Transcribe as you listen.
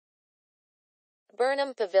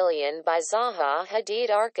Burnham Pavilion by Zaha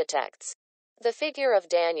Hadid Architects. The figure of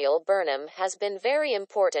Daniel Burnham has been very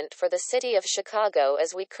important for the city of Chicago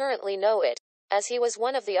as we currently know it, as he was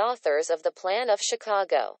one of the authors of the Plan of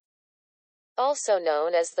Chicago, also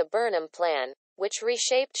known as the Burnham Plan, which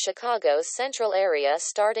reshaped Chicago's central area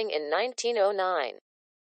starting in 1909.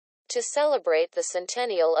 To celebrate the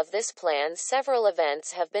centennial of this plan, several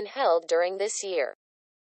events have been held during this year,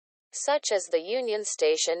 such as the Union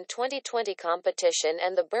Station 2020 competition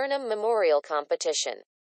and the Burnham Memorial competition.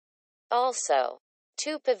 Also,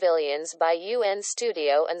 2 pavilions by UN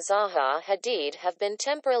Studio and Zaha Hadid have been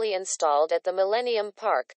temporarily installed at the Millenium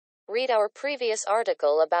Park. Read our previous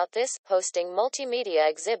article about this, hosting multimedia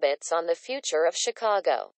exhibits on the future of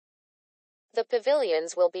Chicago. The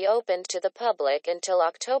pavilions will be opened to the public until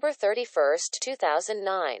October 31,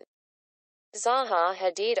 2009. Zaha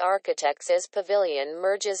Hadid Architects' pavilion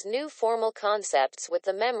merges new formal concepts with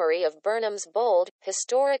the memory of Burnham's bold,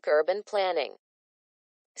 historic urban planning.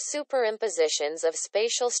 Superimpositions of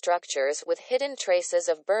spatial structures with hidden traces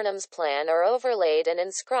of Burnham's plan are overlaid and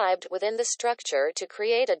inscribed within the structure to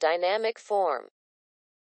create a dynamic form.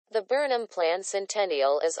 The Burnham Plan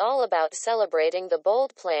Centennial is all about celebrating the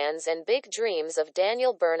bold plans and big dreams of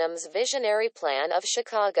Daniel Burnham's visionary plan of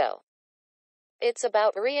Chicago. It's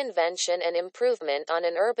about reinvention and improvement on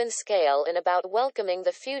an urban scale and about welcoming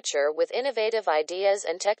the future with innovative ideas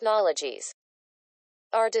and technologies.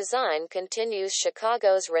 Our design continues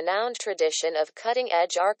Chicago's renowned tradition of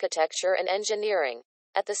cutting-edge architecture and engineering,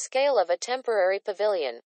 at the scale of a temporary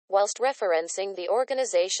pavilion, whilst referencing the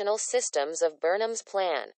organizational systems of Burnham's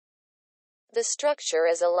plan. The structure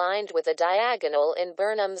is aligned with a diagonal in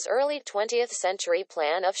Burnham's early 20th century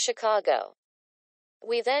plan of Chicago.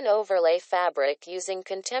 We then overlay fabric using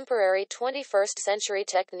contemporary 21st century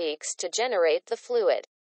techniques to generate the fluid,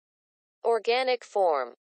 organic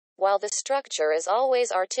form, while the structure is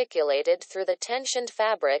always articulated through the tensioned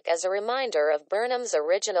fabric as a reminder of Burnham's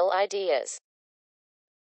original ideas.